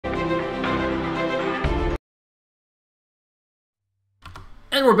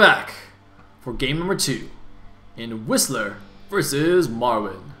And we're back for game number 2 in WhistleR versus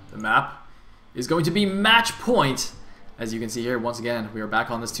Marwin. The map is going to be match point. As you can see here, once again, we are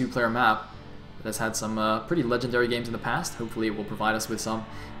back on this 2-player map that has had some pretty legendary games in the past. Hopefully it will provide us with some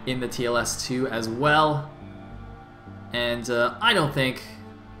in the TLS2 as well. And I don't think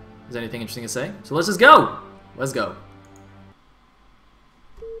there's anything interesting to say. So let's just go! Let's go.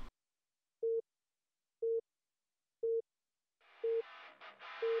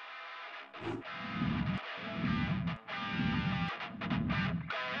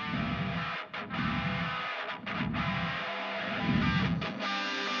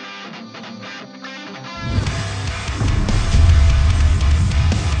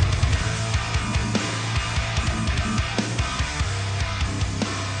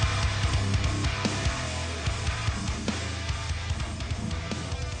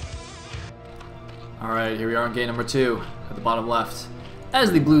 Alright, here we are on game number 2, at the bottom left.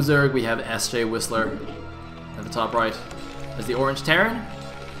 As the blue Zerg, we have SJ WhistleR. At the top right, as the orange Terran,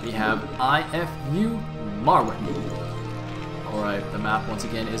 we have IFU Marwin. Alright, the map once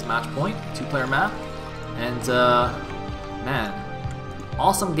again is match point, 2-player map. And, man,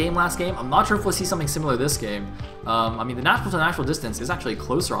 awesome game last game. I'm not sure if we'll see something similar this game. I mean, the natural to natural distance is actually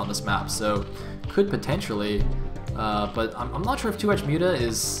closer on this map, so could potentially, but I'm not sure if 2H Muta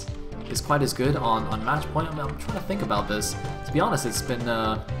is quite as good on match point. I'm trying to think about this. To be honest, it's been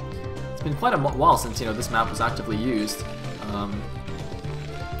quite a while since this map was actively used. I'm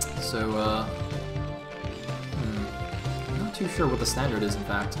not too sure what the standard is. In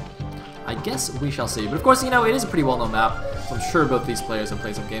fact, I guess we shall see. But of course, it is a pretty well-known map, so I'm sure both these players have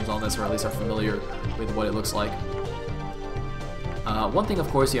played some games on this, or at least are familiar with what it looks like. One thing, of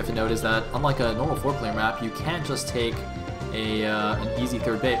course, you have to note is that unlike a normal 4-player map, you can't just take an easy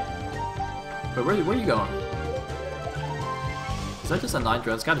third bait. But where are you going? Is that just a 9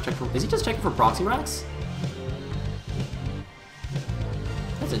 drone? Gotta check for. Is he just checking for proxy racks?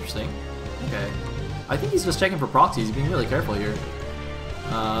 That's interesting. Okay. I think he's just checking for proxies. He's being really careful here.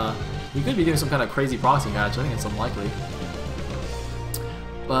 He could be doing some kind of crazy proxy hatch. I think it's unlikely.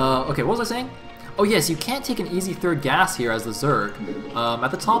 Okay, what was I saying? Oh yes, you can't take an easy third gas here as the Zerg.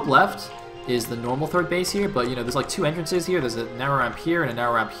 At the top left is the normal third base here, but there's like 2 entrances here. There's a narrow ramp here and a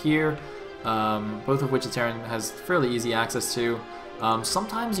narrow ramp here. Both of which the Terran has fairly easy access to.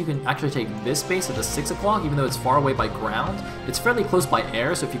 Sometimes you can actually take this base at the 6 o'clock, even though it's far away by ground. It's fairly close by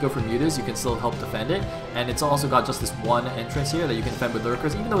air, so if you go for mutas, you can still help defend it. And it's also got just this one entrance here that you can defend with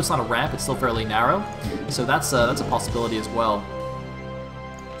lurkers. Even though it's not a ramp, it's still fairly narrow. So that's a possibility as well.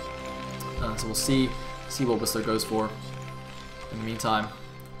 So we'll see what WhistleR goes for. In the meantime,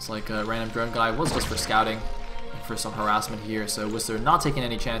 it's like a random drone guy was just for scouting. For some harassment here, so WhistleR not taking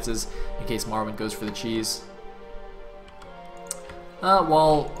any chances in case Marwin goes for the cheese.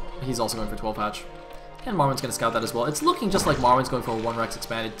 Well, he's also going for 12 hatch. And Marwin's going to scout that as well. It's looking just like Marwin's going for a 1 Rex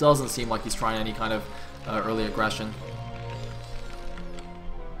expand. It doesn't seem like he's trying any kind of early aggression.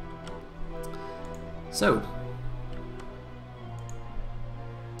 So,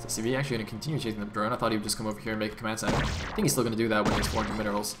 let's see if he's actually going to continue chasing the drone. I thought he would just come over here and make a command center. I think he's still going to do that when he's exploring the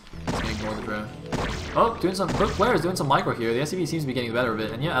minerals. He's going to ignore the drone. Oh, both players doing some micro here. The SCV seems to be getting the better of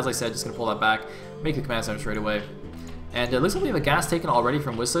it. And yeah, as I said, just going to pull that back, make the command center straight away. And it looks like we have a gas taken already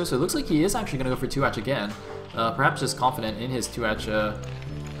from WhistleR, so it looks like he is actually going to go for 2Hatch again. Perhaps just confident in his 2Hatch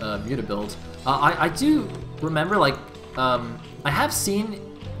Muta build. I do remember, like, I have seen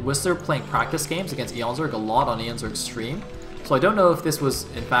WhistleR playing practice games against Eon Zerg a lot on Eon Zerg stream. So I don't know if this was,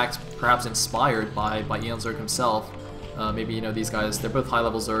 in fact, perhaps inspired by Eon Zerg himself. Maybe, these guys, they're both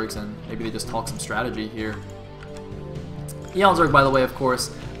high-level Zergs, and maybe they just talk some strategy here. Eon Zerg, by the way, of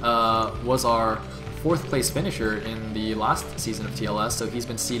course, was our 4th place finisher in the last season of TLS, so he's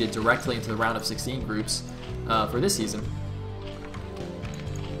been seeded directly into the round of 16 groups for this season.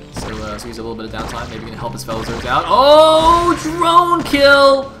 So he's a little bit of downtime, maybe going to help his fellow Zergs out. Oh, drone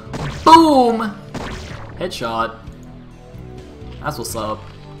kill! Boom! Headshot. That's what's up.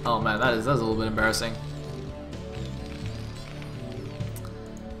 Oh man, that's a little bit embarrassing.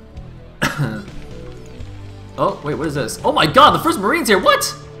 Oh, wait, what is this? Oh my god, the first Marine's here!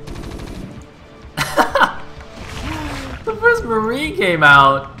 What? The first Marine came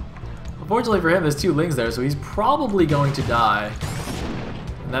out! Unfortunately for him, there's 2 Lings there, so he's probably going to die.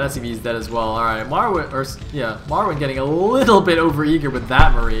 And that SCV is dead as well. Alright, Marwin getting a little bit overeager with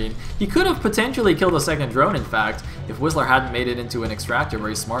that Marine. He could have potentially killed a second drone, in fact, if WhistleR hadn't made it into an extractor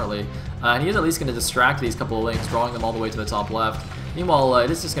very smartly. And he is at least going to distract these couple of Lings, drawing them all the way to the top left. Meanwhile, it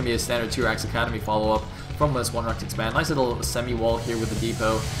is just going to be a standard 2-Rax Academy follow-up from this 1-Rex expand. Nice little semi-wall here with the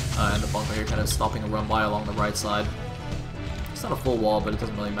depot, and the bunker here kind of stopping a run by along the right side. It's not a full wall, but it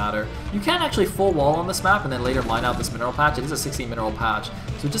doesn't really matter. You can actually full wall on this map and then later mine out this mineral patch. It is a 16 mineral patch,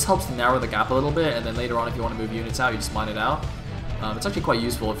 so it just helps to narrow the gap a little bit, and then later on if you want to move units out, you just mine it out. It's actually quite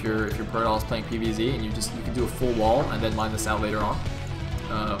useful if your Protoss is playing PvZ and you can do a full wall and then mine this out later on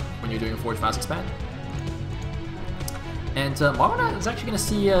when you're doing a Forge Fast Expand. And Marwin is actually going to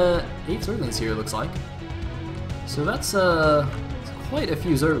see 8 Zerglings here, it looks like. So that's quite a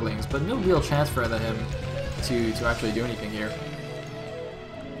few Zerglings, but no real chance for him to actually do anything here.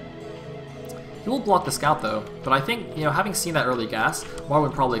 He will block the scout though, but I think, you know, having seen that early gas,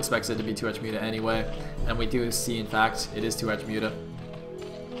 Marwin probably expects it to be 2H Muta anyway, and we do see, in fact, it is 2H Muta.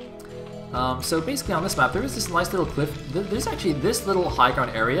 So basically on this map, there is this nice little cliff. There's actually this little high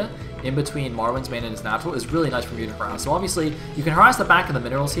ground area in between Marwin's main and his natural is really nice for you to harass. So obviously, you can harass the back of the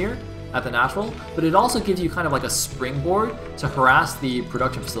minerals here at the natural, but it also gives you kind of like a springboard to harass the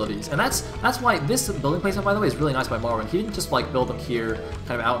production facilities. And that's why this building placement, by the way, is really nice by Marwin. He didn't just like build them here,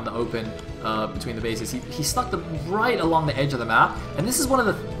 kind of out in the open between the bases. He stuck them right along the edge of the map, and this is one of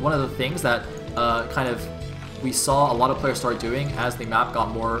the things that kind of we saw a lot of players start doing as the map got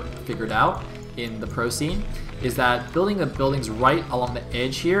more figured out in the pro scene, is that building the buildings right along the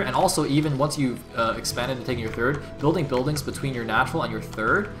edge here, and also even once you've expanded and taken your third, building buildings between your natural and your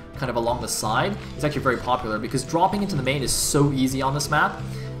third, kind of along the side, is actually very popular because dropping into the main is so easy on this map,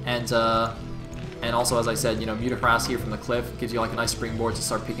 and also, as I said, you know, Muta harass here from the cliff gives you like a nice springboard to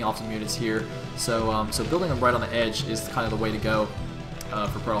start picking off some units here. So so building them right on the edge is kind of the way to go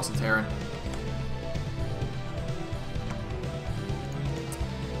for Protoss and Terran.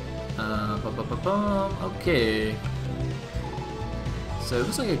 Okay. So it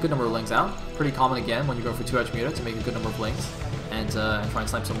looks like a good number of lings out. Pretty common again when you go for 2H Muta to make a good number of lings. And try and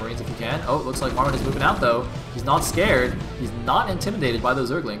snipe some Marines if you can. Oh, it looks like Marwin is moving out though. He's not scared. He's not intimidated by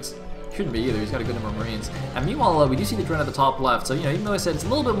those Zerglings. Shouldn't be either. He's got a good number of Marines. And meanwhile, we do see the drone at the top left. So, you know, even though I said it's a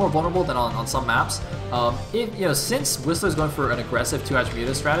little bit more vulnerable than on some maps, since WhistleR's going for an aggressive 2H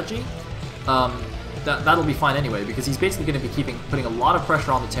Muta strategy, that'll be fine anyway, because he's basically going to be putting a lot of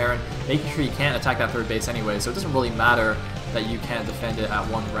pressure on the Terran, making sure you can't attack that third base anyway, so it doesn't really matter that you can't defend it at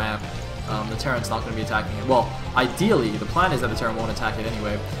one ramp. The Terran's not going to be attacking it. Well, ideally, the plan is that the Terran won't attack it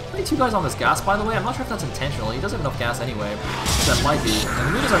anyway. Only 2 guys on this gas, by the way. I'm not sure if that's intentional. He doesn't have enough gas anyway. So that might be. And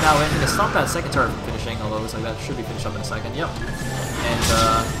the Mutas are now in. Going to stop that second turret from finishing, although it looks like that should be finished up in a second. Yep. And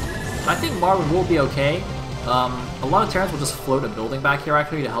I think Marwin will be okay. A lot of Terrans will just float a building back here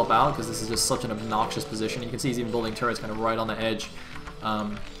actually to help out, because this is just such an obnoxious position. You can see he's even building turrets kind of right on the edge.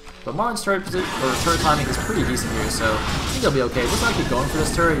 But Marwin's turret timing is pretty decent here, so I think he'll be okay. Looks like he's going for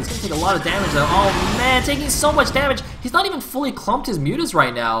this turret. He's going to take a lot of damage though. Oh man, taking so much damage. He's not even fully clumped his mutas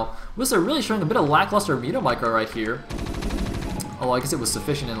right now. WhistleR really showing a bit of lackluster muta micro right here. Although I guess it was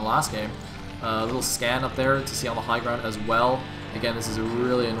sufficient in the last game. A little scan up there to see on the high ground as well. Again, this is a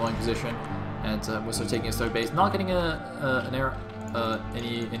really annoying position. And WhistleR taking his third base, not getting any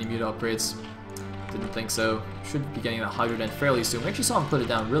muta upgrades. Didn't think so. Should be getting that Hydro Den fairly soon. We actually saw him put it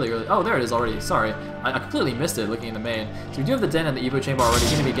down really early. Oh, there it is already. Sorry. I completely missed it looking in the main. So we do have the Den and the Evo Chamber already.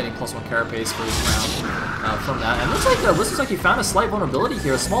 He's going to be getting +1 carapace for this round from that. And it looks like he found a slight vulnerability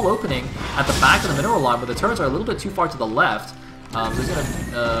here. A small opening at the back of the mineral line, but the turrets are a little bit too far to the left. So he's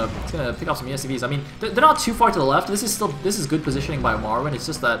gonna pick off some ESCVs. I mean, they're not too far to the left. This is good positioning by Marwin. It's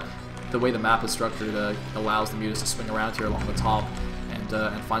just that the way the map is structured allows the mutas to swing around here along the top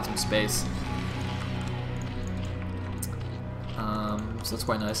and find some space. So that's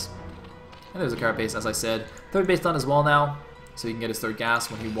quite nice. And there's a carapace, as I said. Third base done as well now, so he can get his third gas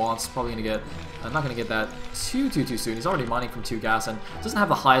when he wants. Probably gonna get, not gonna get that too soon. He's already mining from 2 gas and doesn't have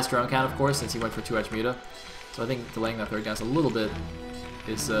the highest drone count, of course, since he went for 2H Muta. So I think delaying that third gas a little bit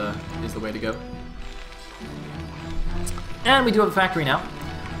is the way to go. And we do have a factory now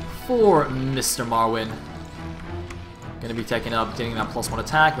for Mr. Marwin. Going to be taking up, getting that +1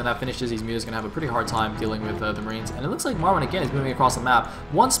 attack. When that finishes, these mutas going to have a pretty hard time dealing with the Marines. And it looks like Marwin, again, is moving across the map.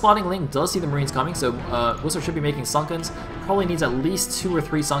 One spotting link does see the Marines coming, so WhistleR should be making Sunkens. Probably needs at least 2 or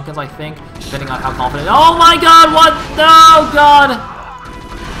 3 Sunkens, I think, depending on how confident. Oh my god, what? No, god!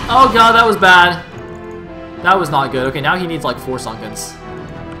 Oh god, that was bad. That was not good. Okay, now he needs like 4 Sunkens.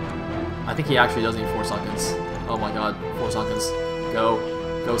 I think he actually does need 4 Sunkens. Oh my god, 4 Sunkens. Go.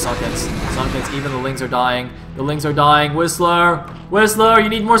 Go Sunkens. Sunkens, even the lings are dying. The lings are dying. WhistleR! WhistleR, you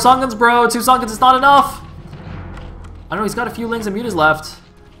need more Sunkens, bro! 2 Sunkens is not enough! I know he's got a few lings and mutas left.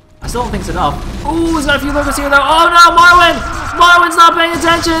 I still don't think it's enough. Ooh, he's got a few lurkers here though. Oh no, Marwin! Marwin's not paying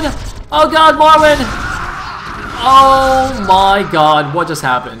attention! Oh god, Marwin! Oh my god, what just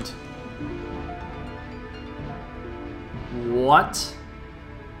happened? What?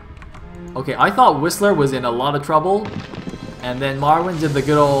 Okay, I thought WhistleR was in a lot of trouble. And then Marwin did the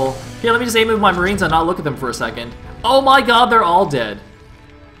good old, here, let me just aim move my Marines and not look at them for a second. Oh my god, they're all dead.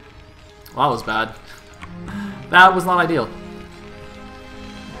 Well, that was bad. That was not ideal.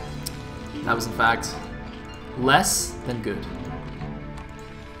 That was, in fact, less than good.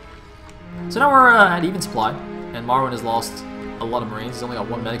 So now we're at even supply, and Marwin has lost a lot of Marines. He's only got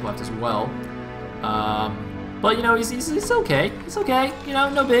 1 medic left as well. But, you know, he's okay. He's okay. You know,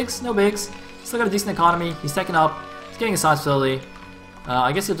 no bigs, no bigs. Still got a decent economy. He's taking up. He's getting a science facility.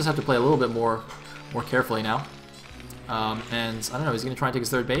 I guess he'll just have to play a little bit more carefully now. And, I don't know, he's going to try and take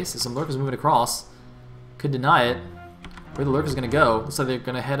his 3rd base. There's some lurkers moving across. Could deny it. Where the lurkers going to go? Looks like they're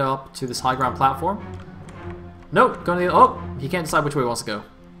going to head up to this high ground platform. Nope. Going to the... Oh! He can't decide which way he wants to go.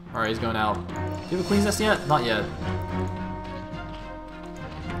 Alright, he's going out. Do you have a Queen's Nest yet? Not yet.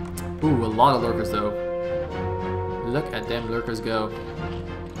 Ooh, a lot of lurkers though. Look at them lurkers go.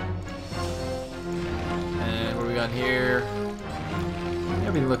 And what do we got here?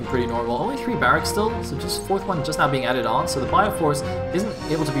 Everything looking pretty normal. Only 3 barracks still, so just 4th one just now being added on. So the Bioforce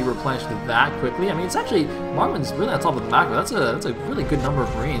isn't able to be replenished that quickly. I mean, it's actually Marwin's really on top of the map, but that's a really good number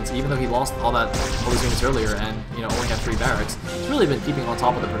of Marines, even though he lost all these units earlier and you know only had 3 barracks. He's really been keeping on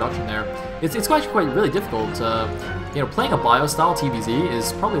top of the production there. It's actually quite really difficult. You know, playing a bio style TVZ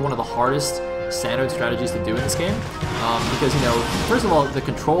is probably one of the hardest standard strategies to do in this game, because, you know, first of all, the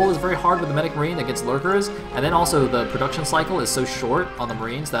control is very hard with the Medic Marine against lurkers, and then also the production cycle is so short on the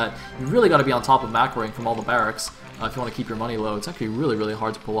Marines that you really got to be on top of macroing from all the barracks if you want to keep your money low. It's actually really, really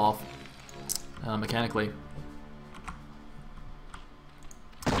hard to pull off mechanically.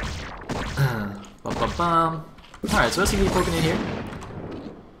 Alright, so SCV poking in here.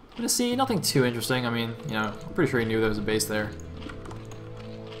 I'm gonna see nothing too interesting. I mean, you know, I'm pretty sure he knew there was a base there.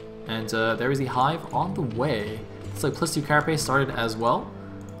 And there is the hive on the way. It's like +2 carapace started as well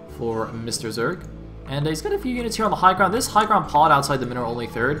for Mr. Zerg. And he's got a few units here on the high ground. This high ground pod outside the mineral only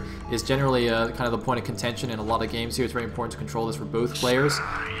 3rd is generally kind of the point of contention in a lot of games here. It's very important to control this for both players.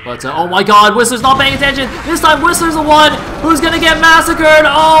 But oh my god, WhistleR's not paying attention! This time WhistleR's the one who's gonna get massacred!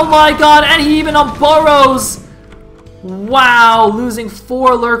 Oh my god, and he even unburrows! Wow, losing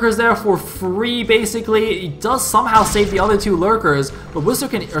 4 lurkers there for free, basically. He does somehow save the other 2 lurkers, but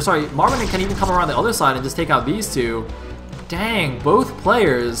Marwin can even come around the other side and just take out these 2. Dang, both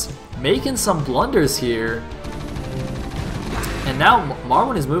players making some blunders here. And now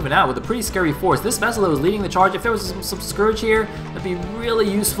Marwin is moving out with a pretty scary force. This vessel that was leading the charge, if there was some Scourge here, that'd be really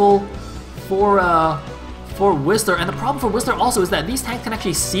useful for WhistleR. And the problem for WhistleR also is that these tanks can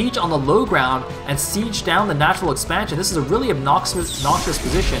actually siege on the low ground and siege down the natural expansion. This is a really obnoxious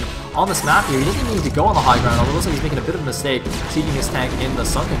position on this map here. He doesn't need to go on the high ground, although it looks like he's making a bit of a mistake sieging his tank in the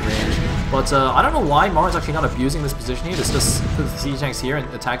sunken range. But I don't know why Marwin's actually not abusing this position here. Just put the siege tanks here and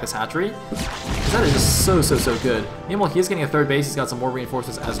attack this hatchery, because that is just so good. Meanwhile, he is getting a 3rd base. He's got some more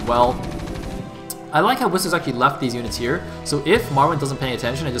reinforcements as well. I like how WhistleR's actually left these units here, so if Marwin doesn't pay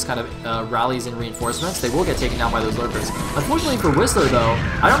attention and just kind of rallies in reinforcements, they will get taken down by those lurkers. Unfortunately for WhistleR though,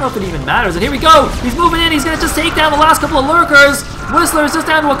 I don't know if it even matters, and here we go! He's moving in, he's gonna just take down the last couple of lurkers! WhistleR is just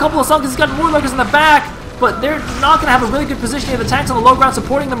down to a couple of sunkers, he's got more lurkers in the back, but they're not gonna have a really good position here. The tanks on the low ground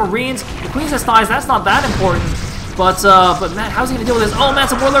supporting the Marines. The Queen's Nest dies, that's not that important. But man, how's he gonna deal with this? Oh man,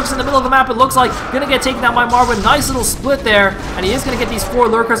 some more lurkers in the middle of the map, it looks like. Gonna get taken down by Marwin. Nice little split there. And he is gonna get these 4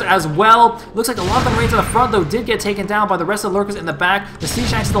 lurkers as well. Looks like a lot of the Marines in the front, though, did get taken down by the rest of the lurkers in the back. The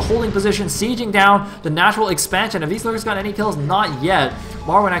siege tanks still holding position, sieging down the natural expansion. Have these lurkers got any kills? Not yet.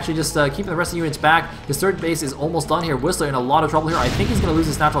 Marwin actually just keeping the rest of the units back. His 3rd base is almost done here. WhistleR in a lot of trouble here. I think he's gonna lose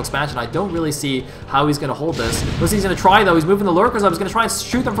his natural expansion. I don't really see how he's gonna hold this. Looks like he's gonna try, though. He's moving the lurkers up. He's gonna try and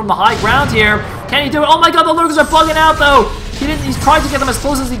shoot them from the high ground here. Can he do it? Oh my god, the lurkers are bugging out, though. He's tried to get them as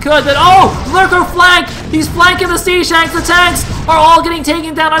close as he could, but oh! Lurker flank! He's flanking the siege tanks! The tanks are all getting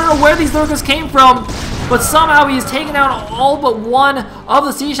taken down! I don't know where these lurkers came from, but somehow he's taken down all but 1 of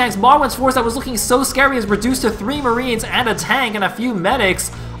the siege tanks. Marwin's force that was looking so scary is reduced to 3 Marines and a tank and a few medics.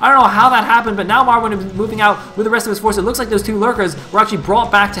 I don't know how that happened, but now Marwin is moving out with the rest of his force. It looks like those 2 lurkers were actually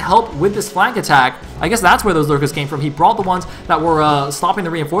brought back to help with this flank attack. I guess that's where those lurkers came from. He brought the ones that were stopping the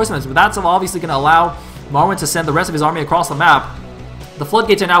reinforcements, but that's obviously going to allow Marwin to send the rest of his army across the map. The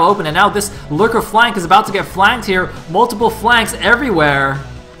floodgates are now open, and now this lurker flank is about to get flanked here. Multiple flanks everywhere.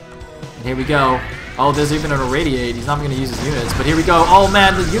 And here we go. Oh, there's even an irradiate. He's not going to use his units, but here we go. Oh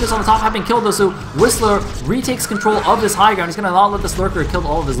man, the units on the top have been killed though, so WhistleR retakes control of this high ground. He's going to not let this lurker kill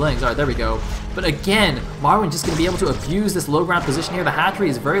all of his lings. Alright, there we go. But again, Marwin just going to be able to abuse this low ground position here. The hatchery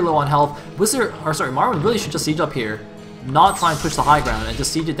is very low on health. Marwin really should just siege up here. Not try and push the high ground and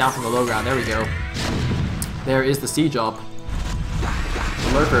just siege it down from the low ground. There we go. There is the siege up.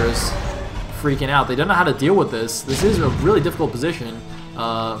 The lurkers freaking out. They don't know how to deal with this. This is a really difficult position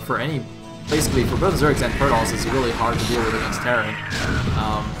for any, basically for both Zergs and Turtles. It's really hard to deal with against Terran.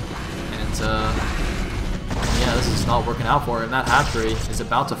 Yeah, this is not working out for him. That hatchery is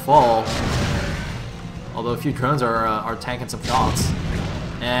about to fall. Although a few drones are tanking some shots.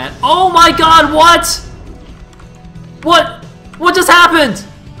 And oh my god, what? What just happened?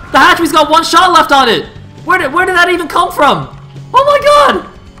 The hatchery's got one shot left on it. Where did that even come from? Oh my god!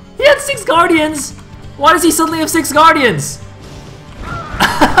 He had 6 Guardians! Why does he suddenly have 6 Guardians?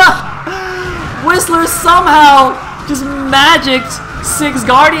 WhistleR somehow just magicked 6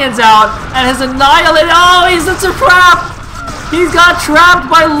 Guardians out and has annihilated. Oh, it's a trap! He's got trapped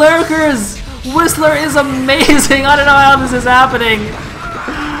by lurkers! WhistleR is amazing! I don't know how this is happening.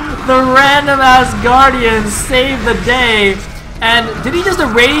 The random ass Guardians saved the day. And did he just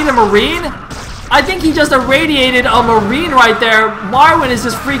irradiate a Marine? I think he just irradiated a Marine right there. Marwin is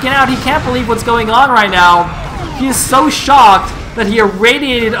just freaking out. He can't believe what's going on right now. He is so shocked that he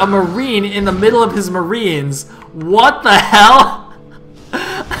irradiated a Marine in the middle of his Marines. What the hell?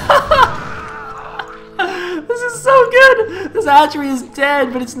 This is so good. This hatchery is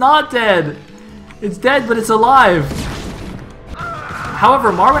dead, but it's not dead. It's dead, but it's alive.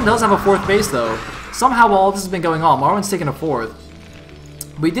 However, Marwin does have a 4th base, though. Somehow, while all this has been going on, Marwin's taken a 4th.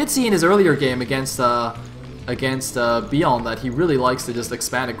 We did see in his earlier game against Beyond that he really likes to just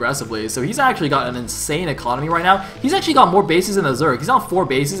expand aggressively. So he's actually got an insane economy right now. He's actually got more bases than the Zerg. He's on 4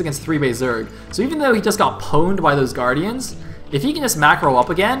 bases against 3 base Zerg. So even though he just got pwned by those Guardians, if he can just macro up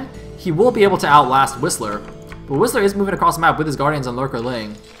again, he will be able to outlast WhistleR. But WhistleR is moving across the map with his Guardians on Lurker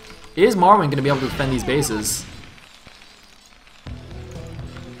Ling. Is Marwin going to be able to defend these bases?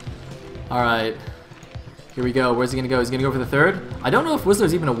 Alright. Here we go. Where's he going to go? He's going to go for the 3rd? I don't know if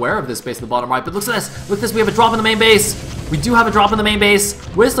WhistleR's even aware of this base at the bottom right, but look at this. Look at this. We have a drop in the main base. We do have a drop in the main base.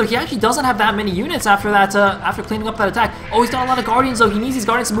 WhistleR, he actually doesn't have that many units after that, after cleaning up that attack. Oh, he's got a lot of Guardians, though. He needs these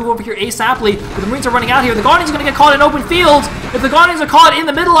Guardians to move over here ASAPly, but the Marines are running out here. The Guardians are going to get caught in open field. If the Guardians are caught in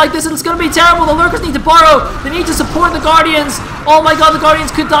the middle like this, it's going to be terrible. The Lurkers need to burrow. They need to support the Guardians. Oh my god, the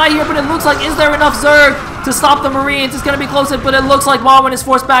Guardians could die here, but it looks like, is there enough Zerg to stop the Marines? It's going to be close, but it looks like Marwin is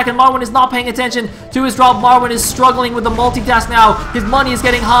forced back, and Marwin is not paying attention to his drop. Marwin is struggling with the multitask now. His money is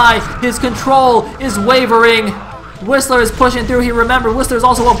getting high. His control is wavering. WhistleR is pushing through here. Remember, WhistleR is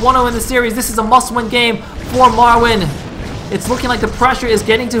also up 1-0 in the series. This is a must-win game for Marwin. It's looking like the pressure is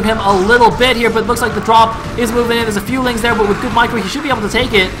getting to him a little bit here, but it looks like the drop is moving in. There's a few lings there, but with good micro, he should be able to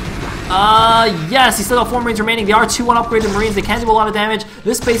take it. Yes, he's still got 4 Marines remaining. They are 2-1 upgraded Marines. They can do a lot of damage.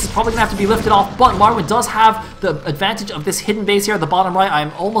 This base is probably going to have to be lifted off, but Marwin does have the advantage of this hidden base here at the bottom right.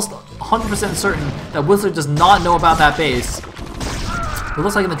 I'm almost 100% certain that WhistleR does not know about that base. It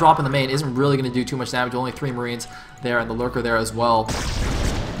looks like the drop in the main isn't really going to do too much damage. Only 3 Marines there and the Lurker there as well.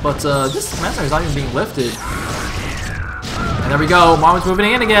 But this command center is not even being lifted. And there we go. Marwin's moving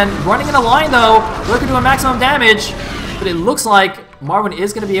in again. Running in a line though. Lurker doing maximum damage. But it looks like Marwin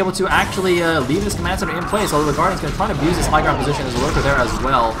is going to be able to actually leave this command center in place. Although the Guardian's going to try to abuse this high ground position as a Lurker there as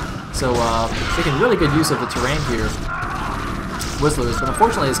well. So taking really good use of the terrain here. WhistleR, but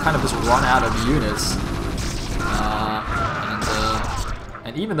unfortunately it's kind of just run out of units.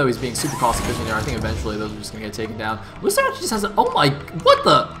 And even though he's being super cost efficient here, I think eventually those are just going to get taken down. WhistleR actually just has a... Oh my... What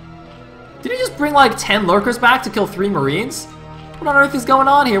the... Did he just bring like 10 Lurkers back to kill 3 Marines? What on earth is going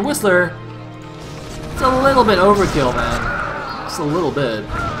on here? WhistleR... It's a little bit overkill, man. Just a little bit.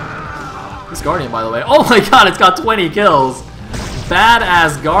 This Guardian, by the way... Oh my god, it's got 20 kills!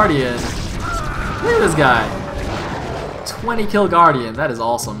 Badass Guardian. Look at this guy. 20 kill Guardian. That is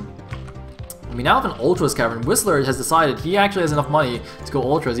awesome. We now have an Ultras cavern. WhistleR has decided he actually has enough money to go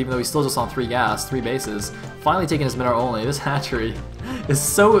Ultras, even though he's still just on 3 bases. Finally taking his mineral only. This hatchery is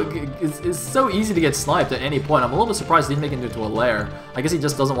so easy to get sniped at any point. I'm a little bit surprised he didn't make it into a lair. I guess he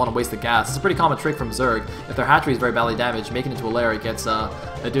just doesn't want to waste the gas. It's a pretty common trick from Zerg. If their hatchery is very badly damaged, making it into a lair, it gets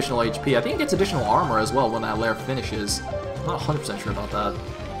additional HP. I think it gets additional armor as well when that lair finishes. I'm not 100% sure about that.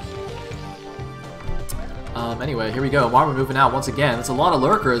 Anyway, here we go. Marwin moving out once again. It's a lot of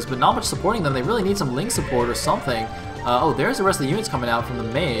Lurkers, but not much supporting them. They really need some link support or something. Oh, there's the rest of the units coming out from the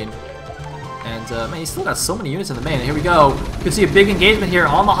main. And, man, he's still got so many units in the main. And here we go. You can see a big engagement here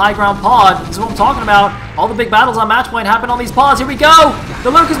on the high ground pod. This is what I'm talking about. All the big battles on match point happen on these pods. Here we go. The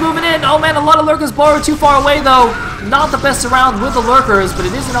Lurkers moving in. Oh, man, a lot of Lurkers borrowed too far away, though. Not the best surround with the Lurkers, but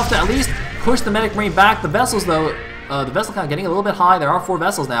it is enough to at least push the Medic Marine back. The vessels, though, the vessel count getting a little bit high. There are 4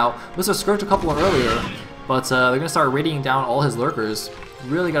 vessels now. WhistleR scourged a couple earlier. But they're going to start radiating down all his Lurkers.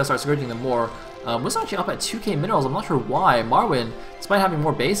 Really got to start scourging them more. WhistleR actually up at 2k minerals. I'm not sure why. Marwin, despite having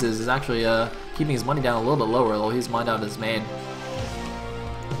more bases, is actually keeping his money down a little bit lower, though he's mined out his main.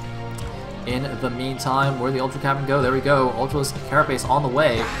 In the meantime, where'd the Ultra Captain go? There we go. Ultra's Carapace on the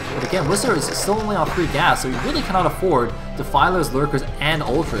way. But again, WhistleR is still only on 3 gas, so he really cannot afford Defilers, Lurkers, and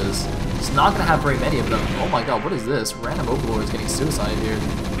Ultras. He's not going to have very many of them. Oh my god, what is this? Random Overlord is getting suicide here.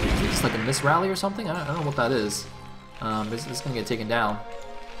 Is it just like a misrally or something? I don't know what that is. This is going to get taken down.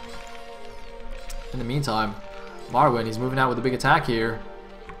 In the meantime, Marwin, he's moving out with a big attack here.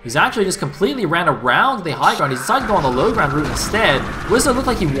 He's actually just completely ran around the high ground. He decided to go on the low ground route instead. WhistleR looked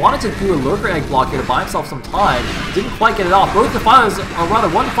like he wanted to do a Lurker Egg block here to buy himself some time. Didn't quite get it off. Both Defilers, or rather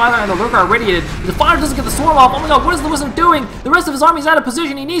one Defiler and the Lurker are radiated. The Defiler doesn't get the Swarm off. Oh my god, what is the WhistleR doing? The rest of his army's out of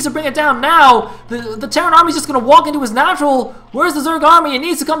position. He needs to bring it down now. The Terran army's just going to walk into his natural. Where's the Zerg army? It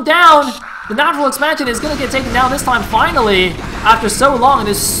needs to come down. The natural expansion is going to get taken down this time, finally, after so long. And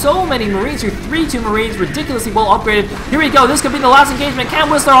there's so many Marines here. 3-2 Marines, ridiculously well upgraded. Here we go. This could be the last engagement. Can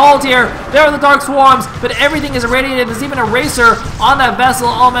WhistleR hold here? There are the Dark Swarms, but everything is irradiated. There's even a Racer on that vessel.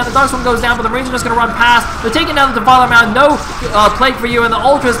 Oh man, the Dark Swarm goes down, but the Marines are just going to run past. They're taking down the Defiler Mound. No plague for you, and the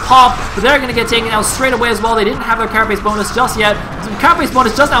Ultras pop, but they're going to get taken down straight away as well. They didn't have their Carapace bonus just yet. The Carapace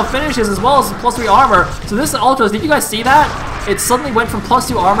bonus just now finishes, as well as +3 armor. So this Ultras, did you guys see that? It suddenly went from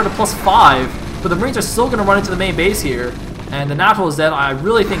 +2 armor to +5, but the Marines are still going to run into the main base here. And the natural is dead. I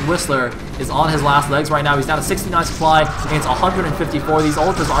really think WhistleR is on his last legs right now. He's down to 69 supply against 154. These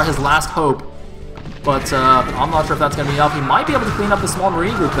Ultras are his last hope. But I'm not sure if that's going to be enough. He might be able to clean up the small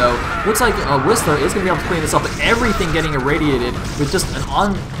Marine group, though. Looks like WhistleR is going to be able to clean this up. But everything getting irradiated with just an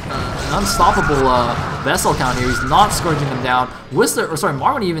unstoppable vessel count here. He's not scourging them down.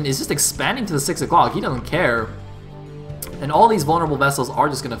 Marwin even is just expanding to the 6 o'clock. He doesn't care. And all these vulnerable vessels are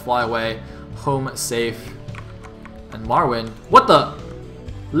just going to fly away home safe. And Marwin, what the?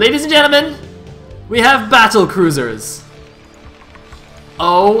 Ladies and gentlemen, we have battle cruisers.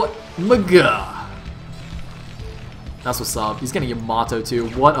 Oh my god. That's what's up. He's getting Yamato too.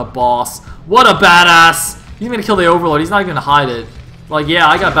 What a boss. What a badass. He's gonna kill the Overlord. He's not even gonna hide it. Like, yeah,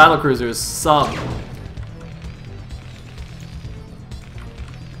 I got battle cruisers. Sup.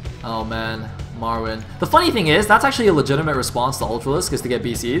 Oh man, Marwin. The funny thing is, that's actually a legitimate response to Ultralisk, is to get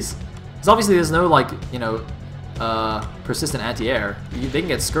BCs. Because obviously there's no, like, you know, persistent anti-air. They can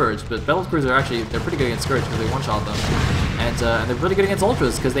get Scourged, but battle cruisers are actually, they're pretty good against Scourge because they one-shot them. And they're really good against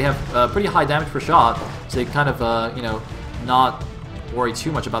Ultras because they have pretty high damage per shot, so they kind of, you know, not worry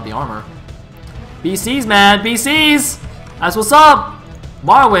too much about the armor. BCs, man! BCs! That's what's up!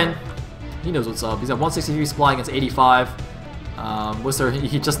 Marwin, he knows what's up. He's at 163 supply against 85. WhistleR,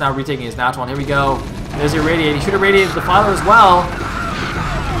 he's just now retaking his natural one. Here we go. There's your Irradiate. He should have Radiated the Defiler as well.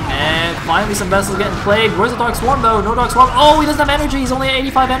 And finally some vessels getting plagued. Where's the Dark Swarm though? No Dark Swarm. Oh, he doesn't have energy. He's only at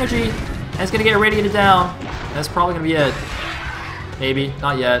 85 energy. And it's going to get irradiated down. That's probably going to be it. Maybe.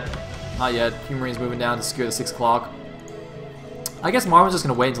 Not yet. Not yet. A few Marines moving down to secure the 6 o'clock. I guess Marwin's just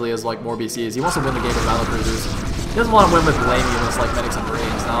going to wait until he has like more BCs. He wants to win the game with battle cruisers. He doesn't want to win with lame units like medics and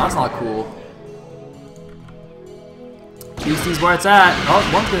Marines. No, that's not cool. BC's where it's at.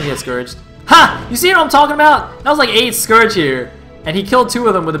 Oh, one's going to get Scourged. Ha! You see what I'm talking about? That was like 8 Scourge here. And he killed 2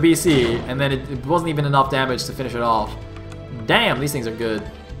 of them with a BC, and then it wasn't even enough damage to finish it off. Damn, these things are good.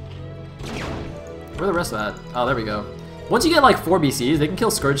 Where are the rest of that? Oh, there we go. Once you get like 4 BCs, they can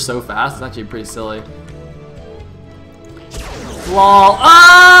kill Scourge so fast, it's actually pretty silly. LOL.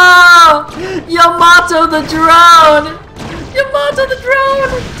 Oh! Yamato the drone! Yamato the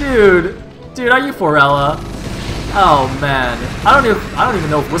drone! Dude, are you Forella? Oh man. I don't even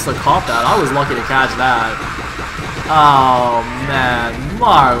know if WhistleR caught that. I was lucky to catch that. Oh man,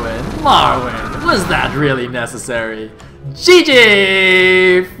 Marwin, was that really necessary?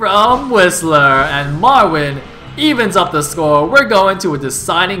 GG from WhistleR, and Marwin evens up the score. We're going to a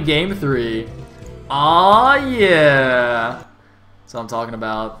deciding game 3. Aw yeah. That's what I'm talking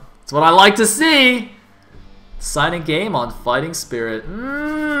about. It's what I like to see. Deciding game on Fighting Spirit.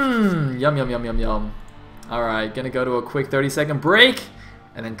 Yum yum yum yum yum. Alright, gonna go to a quick 30-second break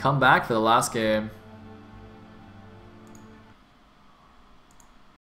and then come back for the last game.